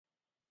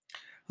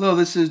Hello,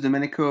 this is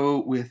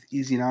Domenico with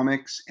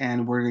Easynomics,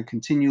 and we're going to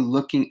continue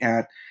looking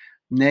at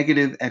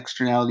negative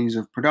externalities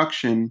of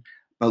production,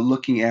 but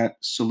looking at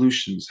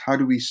solutions. How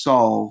do we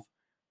solve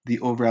the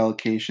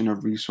overallocation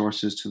of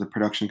resources to the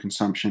production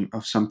consumption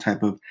of some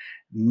type of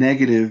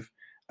negative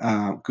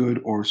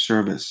good or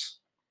service?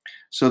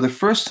 So the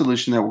first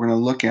solution that we're going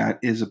to look at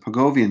is a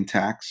Pigouvian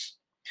tax,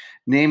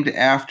 named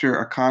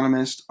after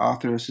economist,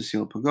 author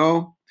Cecile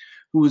Pigou,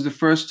 who was the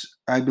first,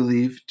 I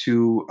believe,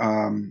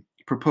 to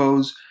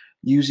propose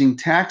using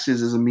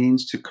taxes as a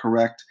means to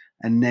correct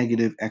a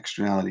negative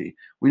externality.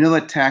 We know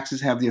that taxes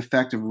have the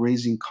effect of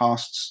raising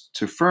costs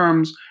to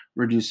firms,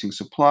 reducing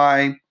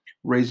supply,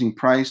 raising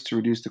price to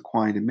reduce the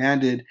quantity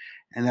demanded,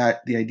 and that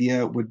the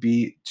idea would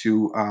be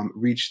to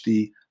reach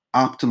the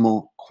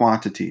optimal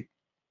quantity.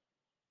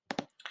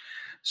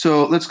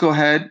 So let's go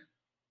ahead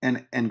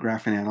and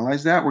graph and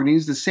analyze that. We're going to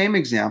use the same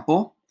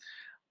example: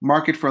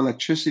 market for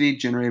electricity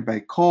generated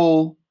by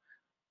coal,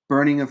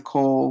 burning of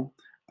coal,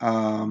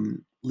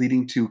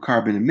 leading to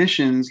carbon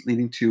emissions,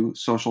 leading to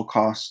social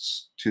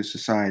costs to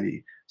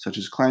society, such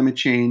as climate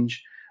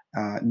change,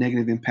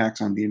 negative impacts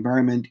on the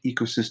environment,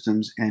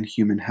 ecosystems, and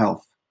human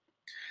health.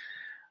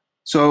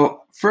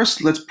 So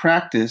first, let's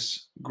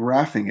practice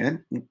graphing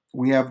it.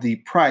 We have the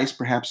price,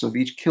 perhaps, of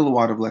each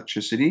kilowatt of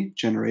electricity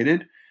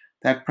generated.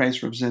 That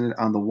price represented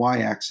on the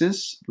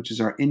y-axis, which is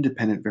our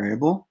independent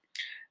variable.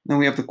 Then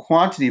we have the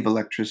quantity of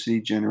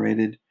electricity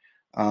generated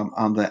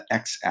on the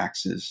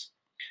x-axis.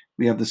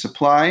 We have the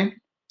supply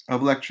of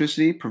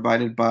electricity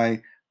provided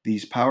by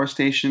these power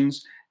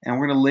stations, and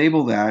we're going to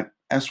label that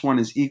S1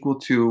 is equal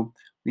to,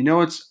 we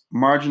know it's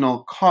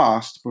marginal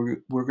cost, but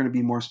we're going to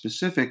be more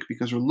specific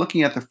because we're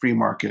looking at the free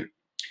market.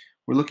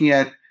 We're looking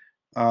at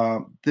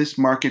this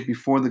market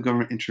before the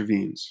government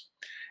intervenes.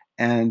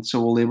 And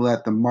so we'll label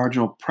that the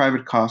marginal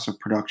private cost of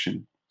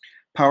production.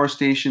 Power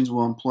stations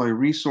will employ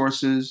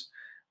resources,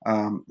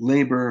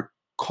 labor,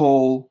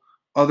 coal,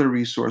 other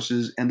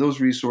resources, and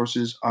those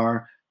resources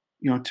are,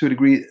 to a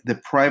degree, the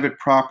private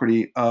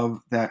property of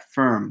that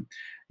firm.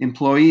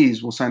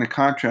 Employees will sign a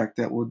contract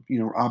that would,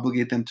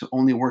 obligate them to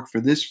only work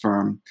for this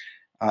firm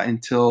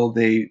until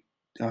they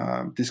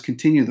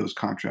discontinue those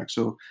contracts.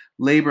 So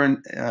labor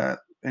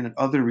and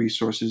other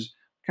resources,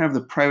 kind of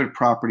the private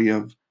property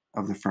of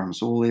the firm.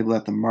 So we'll label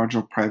that the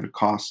marginal private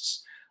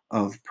costs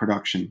of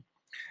production.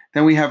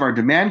 Then we have our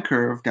demand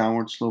curve,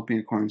 downward sloping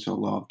according to the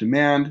law of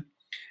demand,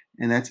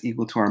 and that's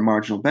equal to our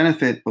marginal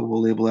benefit, but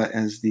we'll label that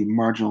as the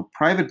marginal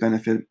private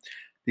benefit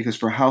because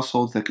for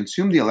households that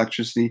consume the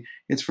electricity,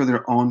 it's for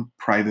their own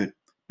private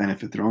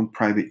benefit, their own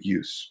private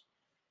use.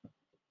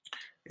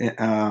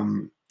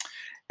 And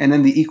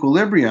then the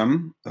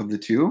equilibrium of the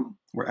two,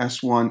 where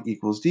S1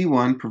 equals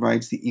D1,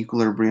 provides the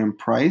equilibrium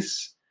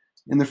price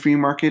in the free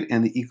market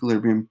and the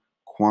equilibrium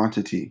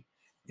quantity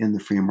in the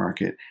free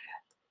market.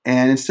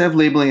 And instead of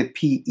labeling it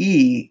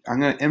PE, I'm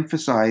going to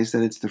emphasize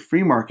that it's the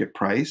free market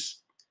price.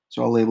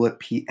 So I'll label it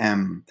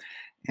PM.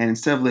 And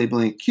instead of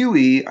labeling it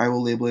QE, I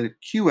will label it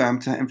QM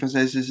to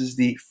emphasize this is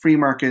the free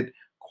market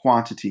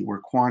quantity, where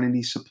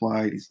quantity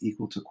supplied is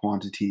equal to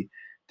quantity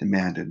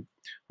demanded.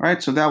 All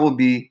right, so that will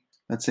be,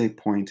 let's say,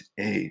 point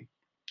A. In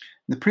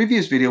the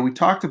previous video, we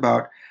talked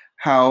about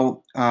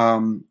how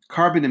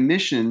carbon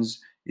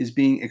emissions is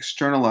being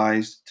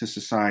externalized to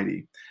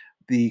society.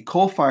 The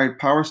coal-fired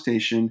power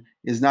station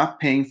is not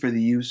paying for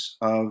the use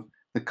of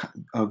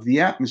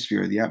the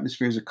atmosphere. The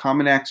atmosphere is a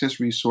common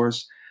access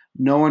resource.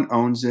 No one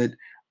owns it.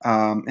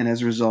 And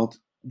as a result,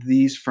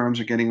 these firms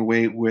are getting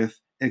away with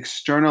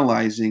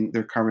externalizing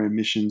their carbon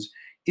emissions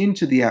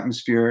into the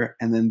atmosphere,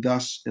 and then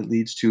thus it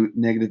leads to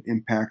negative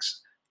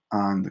impacts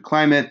on the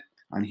climate,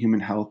 on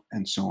human health,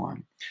 and so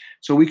on.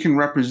 So we can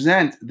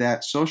represent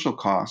that social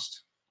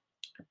cost,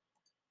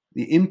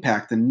 the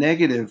impact, the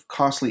negative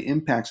costly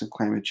impacts of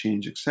climate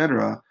change,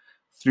 etc.,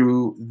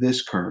 through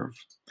this curve.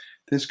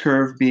 This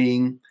curve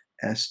being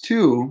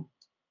S2,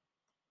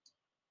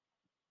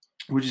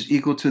 which is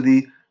equal to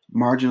the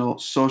marginal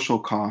social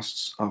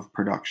costs of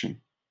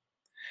production.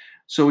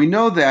 So we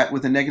know that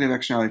with a negative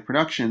externality of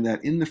production,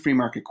 that in the free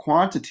market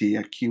quantity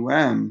at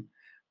QM,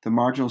 the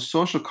marginal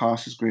social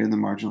cost is greater than the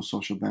marginal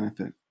social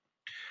benefit.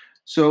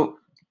 So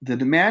the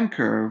demand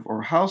curve,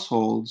 or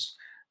households,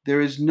 there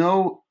is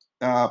no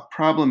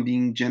problem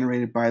being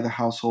generated by the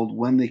household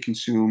when they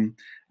consume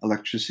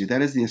electricity.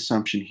 That is the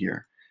assumption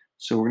here.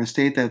 So we're going to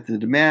state that the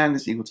demand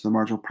is equal to the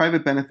marginal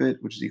private benefit,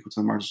 which is equal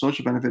to the marginal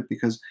social benefit,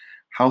 because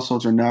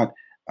households are not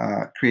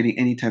creating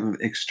any type of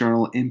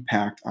external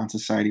impact on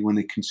society when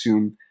they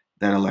consume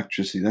that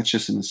electricity. That's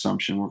just an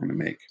assumption we're going to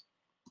make.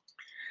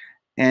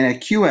 And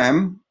at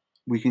QM,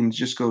 we can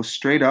just go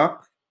straight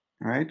up,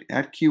 right?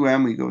 At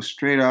QM, we go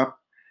straight up,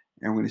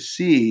 and we're going to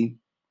see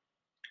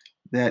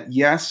that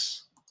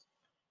yes,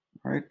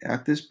 right,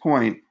 at this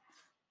point,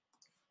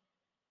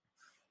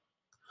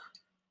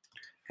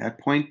 at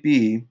point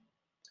B,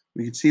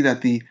 we can see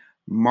that the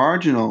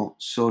marginal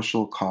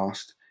social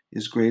cost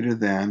is greater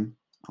than,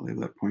 I'll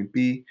label that point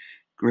B,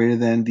 greater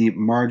than the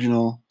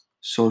marginal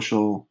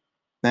social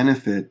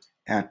benefit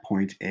at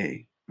point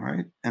A, all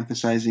right?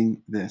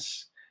 Emphasizing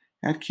this.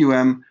 At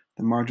QM,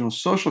 the marginal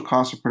social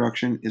cost of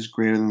production is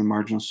greater than the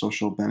marginal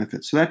social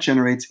benefit. So that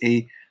generates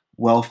a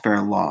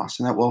welfare loss,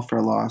 and that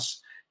welfare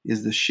loss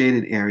is the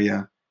shaded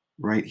area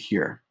right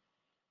here.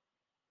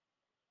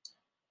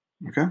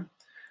 Okay,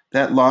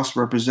 that loss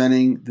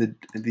representing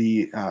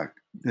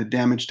the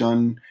damage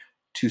done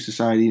to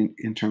society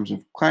in terms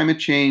of climate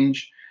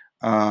change,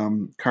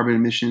 carbon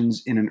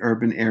emissions in an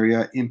urban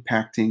area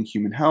impacting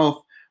human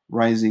health,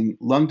 rising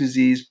lung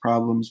disease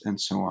problems, and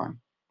so on.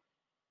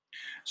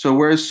 So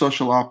where is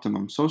social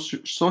optimum?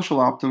 Social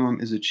optimum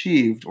is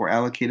achieved, or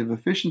allocative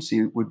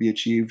efficiency would be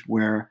achieved,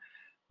 where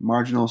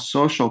marginal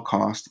social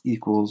cost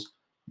equals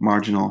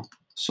marginal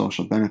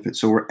social benefit.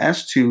 So where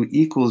S2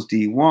 equals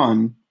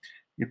D1,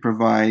 it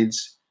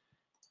provides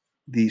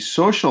the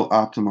social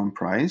optimum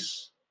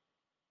price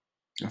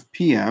of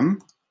PM,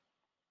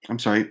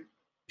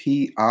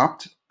 P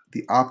opt,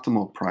 the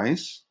optimal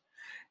price.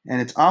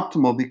 And it's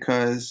optimal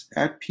because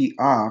at P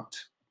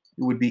opt,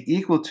 it would be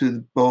equal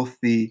to both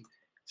the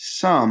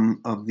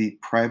sum of the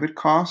private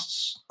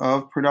costs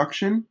of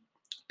production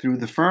through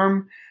the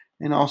firm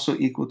and also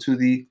equal to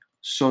the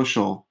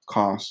social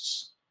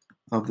costs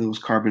of those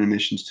carbon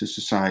emissions to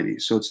society.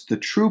 So it's the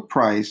true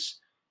price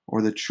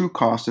or the true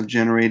cost of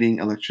generating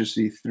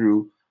electricity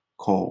through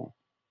coal.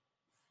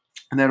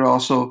 And that will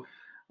also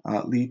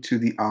lead to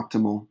the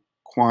optimal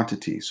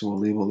quantity. So we'll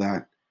label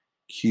that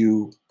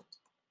Q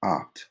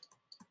opt.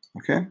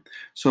 Okay,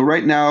 so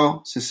right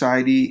now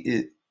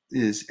society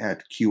is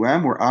at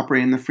QM. We're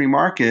operating in the free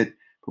market,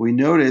 but we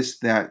notice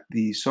that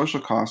the social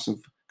cost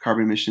of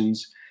carbon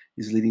emissions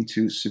is leading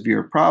to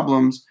severe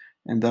problems,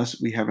 and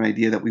thus we have an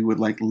idea that we would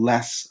like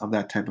less of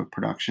that type of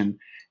production,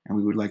 and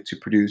we would like to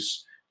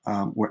produce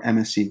where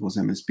MSC equals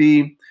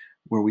MSB,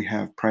 where we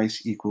have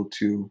price equal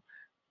to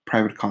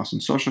private costs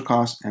and social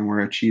costs, and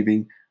we're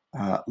achieving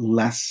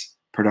less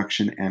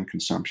production and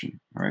consumption,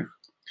 all right,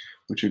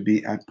 which would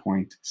be at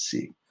point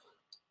C.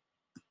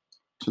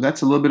 So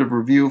that's a little bit of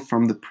review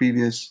from the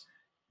previous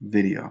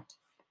video.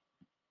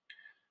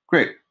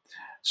 Great.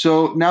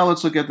 So now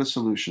let's look at the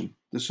solution.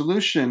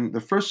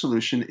 The first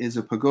solution is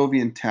a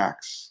Pigouvian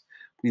tax.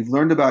 We've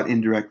learned about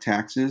indirect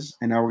taxes,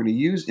 and now we're going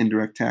to use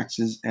indirect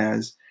taxes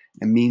as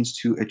a means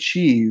to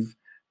achieve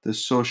the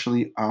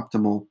socially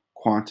optimal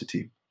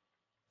quantity.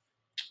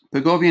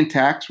 Pigouvian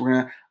tax, we're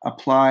going to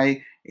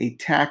apply a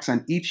tax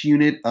on each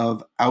unit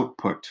of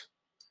output.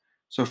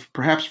 So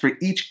perhaps for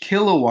each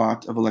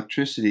kilowatt of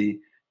electricity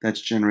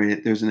that's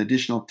generated, there's an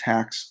additional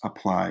tax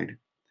applied.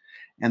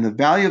 And the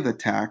value of the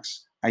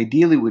tax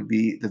ideally would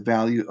be the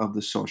value of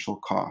the social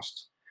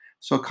cost.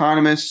 So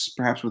economists,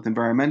 perhaps with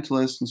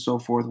environmentalists and so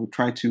forth, will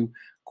try to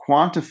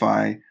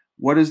quantify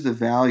what is the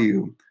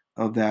value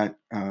of that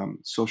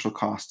social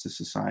cost to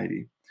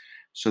society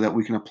so that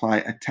we can apply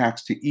a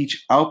tax to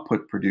each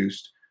output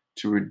produced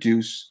to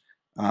reduce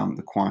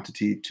the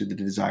quantity to the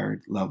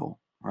desired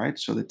level. All right,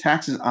 so the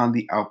tax is on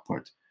the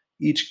output,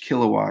 each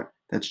kilowatt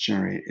that's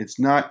generated. It's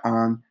not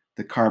on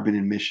the carbon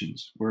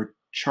emissions. We're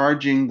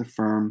charging the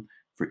firm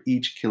for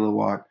each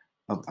kilowatt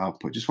of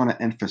output. Just want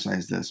to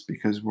emphasize this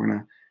because we're going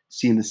to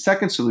see in the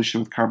second solution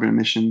with carbon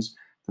emissions,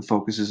 the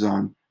focus is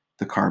on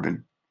the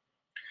carbon.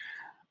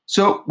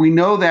 So we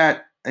know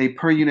that a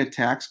per unit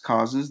tax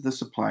causes the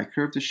supply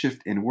curve to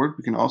shift inward.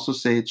 We can also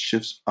say it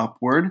shifts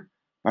upward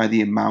by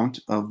the amount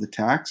of the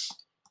tax.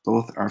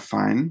 Both are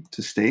fine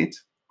to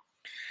state.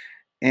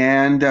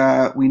 And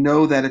we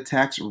know that a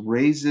tax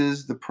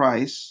raises the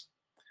price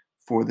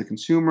for the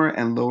consumer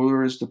and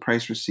lowers the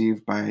price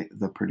received by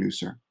the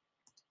producer.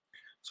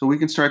 So we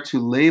can start to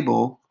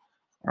label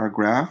our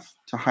graph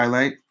to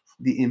highlight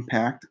the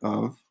impact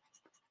of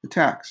the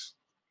tax.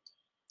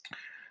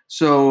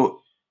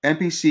 So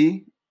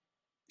MPC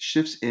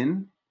shifts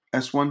in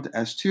S1 to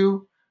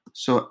S2.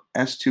 So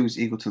S2 is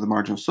equal to the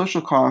marginal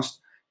social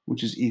cost,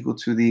 which is equal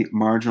to the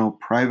marginal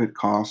private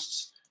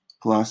costs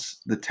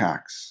plus the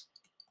tax.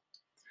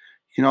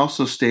 You can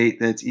also state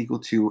that it's equal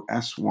to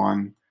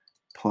S1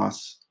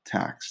 plus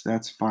tax.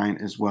 That's fine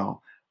as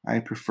well. I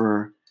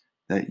prefer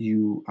that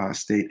you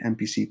state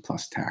MPC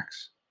plus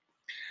tax.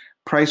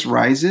 Price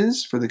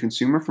rises for the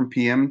consumer from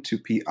PM to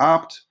P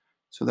opt.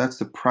 So that's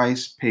the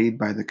price paid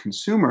by the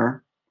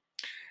consumer.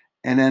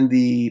 And then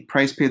the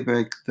price paid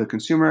by the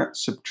consumer,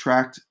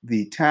 subtract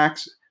the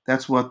tax.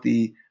 That's what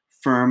the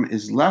firm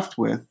is left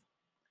with.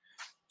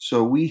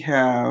 So we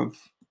have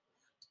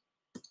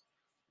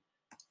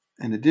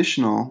an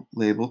additional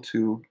label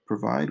to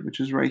provide, which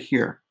is right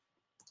here.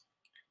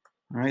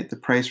 All right, the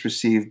price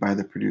received by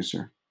the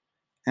producer.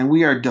 And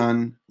we are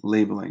done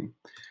labeling.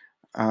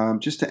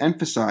 Just to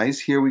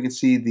emphasize, here we can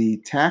see the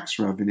tax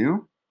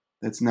revenue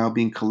that's now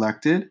being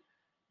collected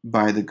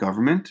by the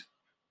government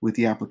with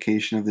the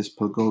application of this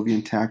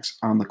Pigouvian tax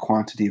on the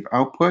quantity of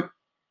output.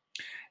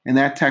 And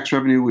that tax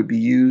revenue would be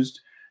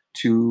used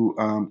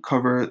to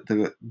cover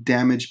the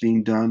damage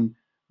being done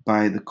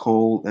by the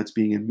coal that's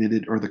being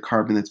emitted or the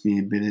carbon that's being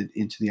emitted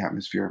into the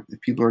atmosphere.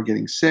 If people are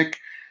getting sick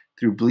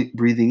through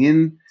breathing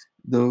in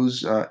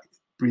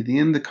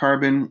the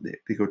carbon,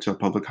 they go to a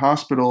public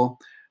hospital,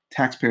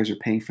 taxpayers are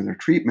paying for their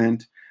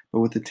treatment, but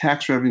with the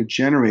tax revenue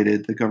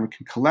generated, the government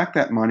can collect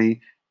that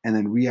money and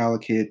then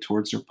reallocate it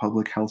towards their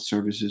public health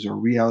services or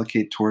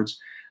reallocate towards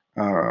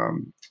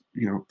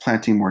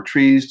planting more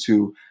trees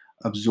to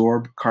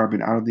absorb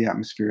carbon out of the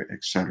atmosphere,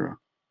 etc.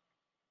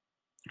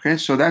 Okay,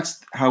 so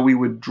that's how we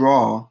would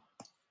draw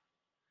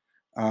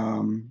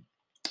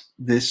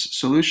this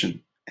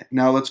solution.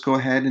 Now let's go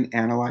ahead and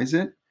analyze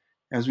it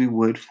as we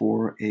would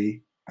for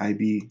a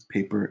IB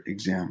paper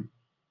exam.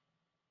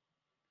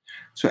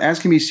 So as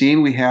can be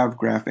seen, we have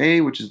graph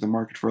A, which is the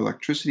market for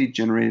electricity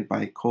generated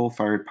by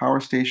coal-fired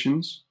power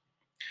stations.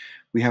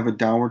 We have a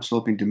downward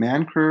sloping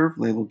demand curve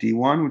labeled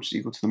D1, which is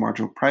equal to the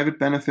marginal private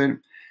benefit,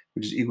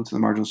 which is equal to the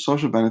marginal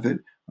social benefit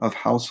of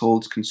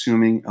households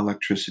consuming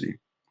electricity.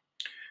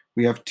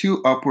 We have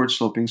two upward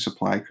sloping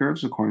supply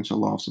curves according to the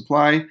law of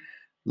supply,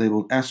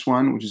 labeled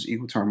S1, which is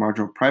equal to our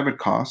marginal private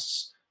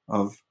costs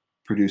of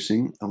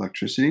producing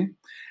electricity,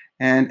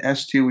 and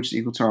S2, which is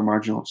equal to our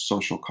marginal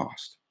social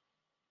cost.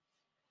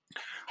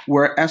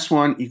 Where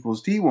S1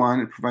 equals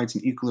D1, it provides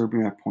an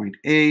equilibrium at point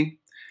A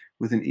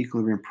with an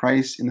equilibrium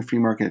price in the free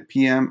market at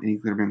PM, an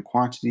equilibrium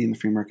quantity in the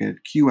free market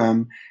at QM.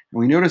 And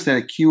we notice that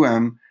at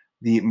QM,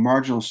 the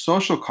marginal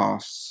social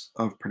costs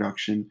of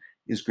production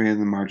is greater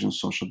than the marginal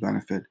social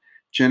benefit,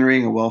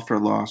 generating a welfare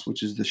loss,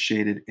 which is the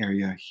shaded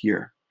area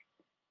here.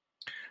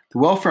 The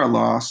welfare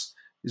loss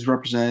is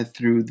represented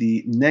through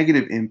the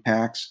negative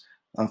impacts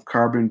of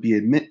carbon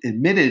being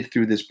emitted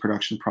through this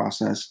production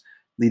process,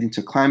 leading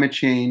to climate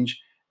change,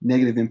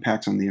 negative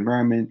impacts on the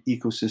environment,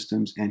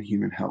 ecosystems, and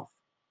human health.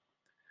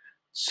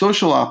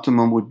 Social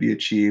optimum would be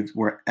achieved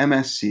where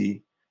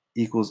MSC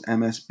equals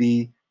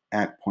MSB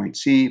at point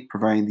C,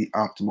 providing the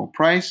optimal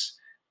price.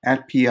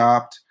 At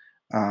POPT,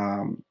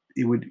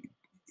 it would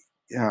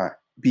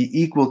be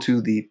equal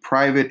to the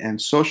private and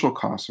social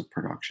costs of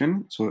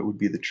production, so it would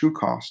be the true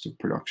cost of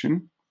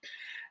production,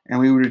 and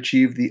we would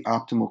achieve the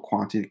optimal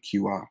quantity at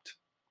QOPT.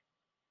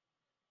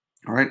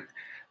 All right,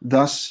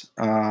 thus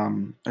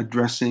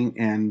addressing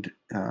and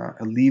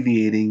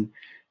alleviating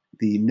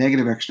the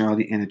negative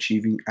externality and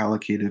achieving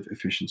allocative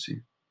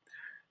efficiency.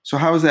 So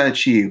how is that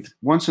achieved?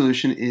 One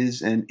solution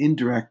is an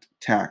indirect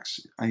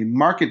tax, a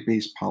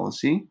market-based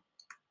policy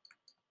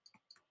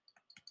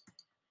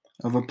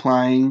of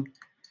applying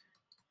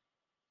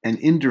an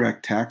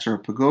indirect tax or a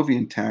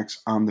Pigouvian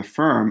tax on the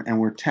firm, and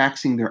we're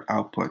taxing their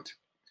output.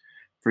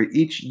 For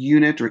each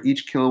unit or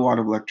each kilowatt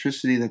of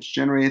electricity that's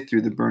generated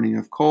through the burning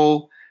of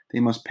coal, they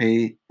must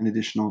pay an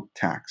additional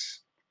tax.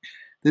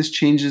 This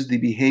changes the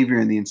behavior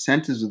and the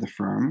incentives of the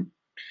firm,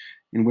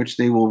 in which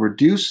they will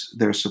reduce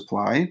their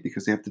supply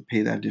because they have to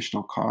pay that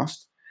additional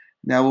cost.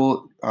 That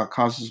will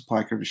cause the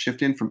supply curve to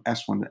shift in from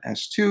S1 to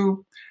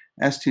S2,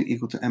 S2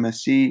 equal to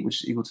MSC,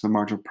 which is equal to the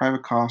marginal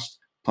private cost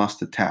plus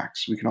the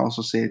tax. We can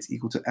also say it's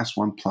equal to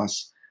S1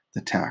 plus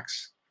the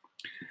tax.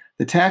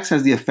 The tax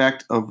has the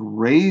effect of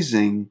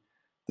raising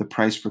the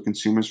price for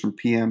consumers from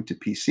PM to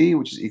PC,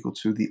 which is equal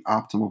to the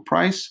optimal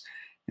price,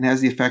 and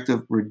has the effect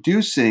of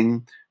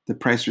reducing the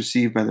price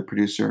received by the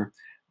producer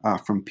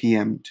from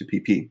PM to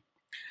PP.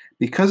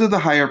 Because of the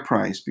higher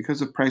price,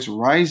 because of price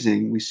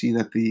rising, we see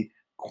that the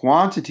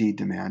quantity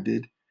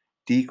demanded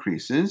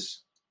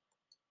decreases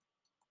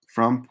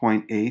from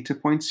point A to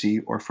point C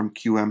or from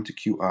QM to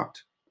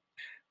QOPT.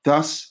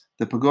 Thus,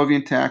 the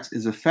Pigouvian tax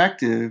is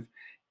effective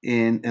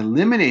in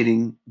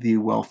eliminating the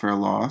welfare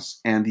loss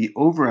and the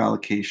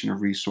overallocation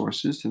of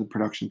resources to the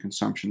production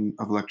consumption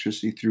of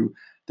electricity through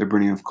the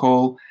burning of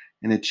coal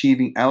and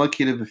achieving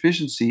allocative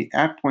efficiency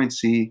at point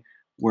C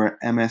where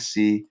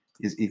MSC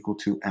is equal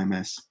to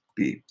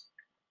MSB.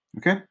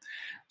 Okay,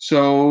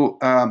 so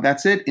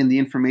that's it. In the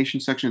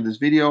information section of this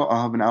video,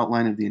 I'll have an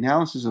outline of the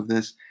analysis of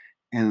this,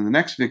 and in the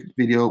next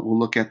video, we'll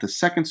look at the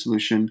second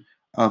solution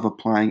of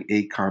applying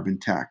a carbon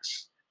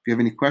tax. If you have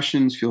any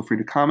questions, feel free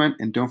to comment,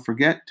 and don't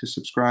forget to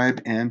subscribe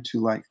and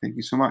to like. Thank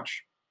you so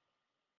much.